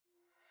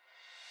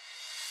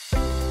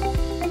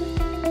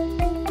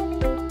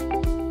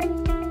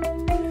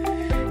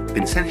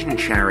Vincentian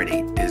charity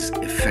is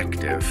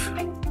effective.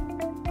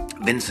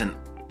 Vincent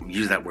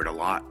used that word a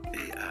lot.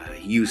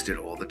 He used it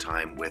all the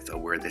time with a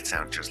word that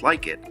sounds just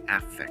like it,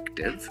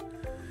 affective.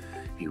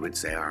 He would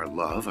say our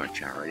love, our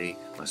charity,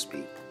 must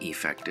be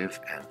effective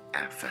and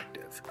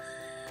affective.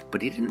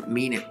 But he didn't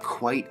mean it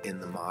quite in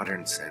the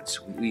modern sense.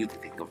 We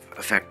think of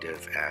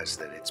effective as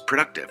that it's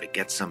productive, it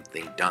gets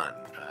something done.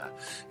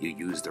 You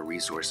use the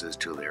resources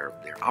to their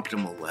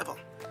optimal level,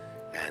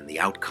 and the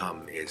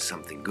outcome is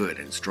something good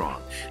and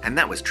strong. And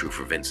that was true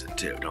for Vincent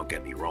too, don't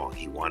get me wrong.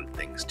 He wanted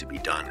things to be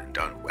done and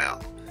done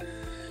well.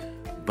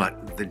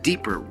 But the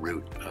deeper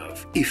root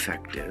of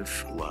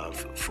effective love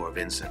for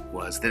Vincent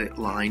was that it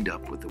lined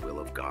up with the will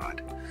of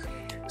God.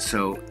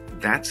 So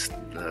that's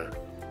the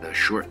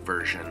short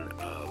version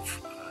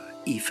of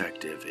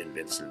effective in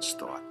Vincent's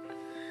thought.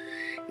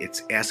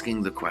 It's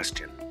asking the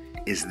question,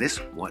 is this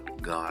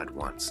what God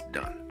wants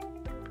done?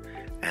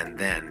 And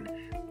then,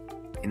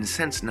 in a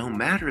sense, no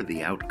matter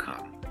the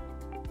outcome,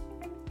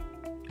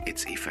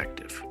 it's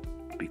effective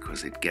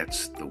because it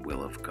gets the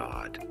will of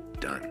God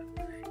done,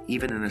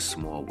 even in a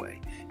small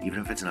way, even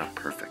if it's not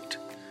perfect.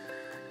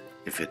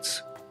 If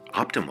it's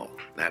optimal,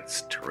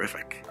 that's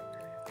terrific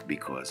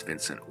because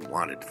Vincent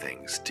wanted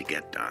things to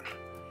get done,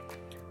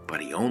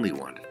 but he only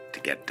wanted to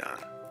get done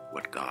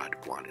what God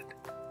wanted.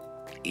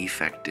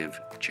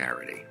 Effective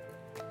charity.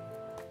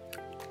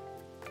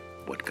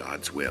 What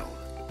God's will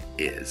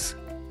is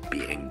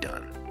being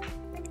done.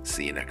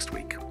 See you next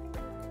week.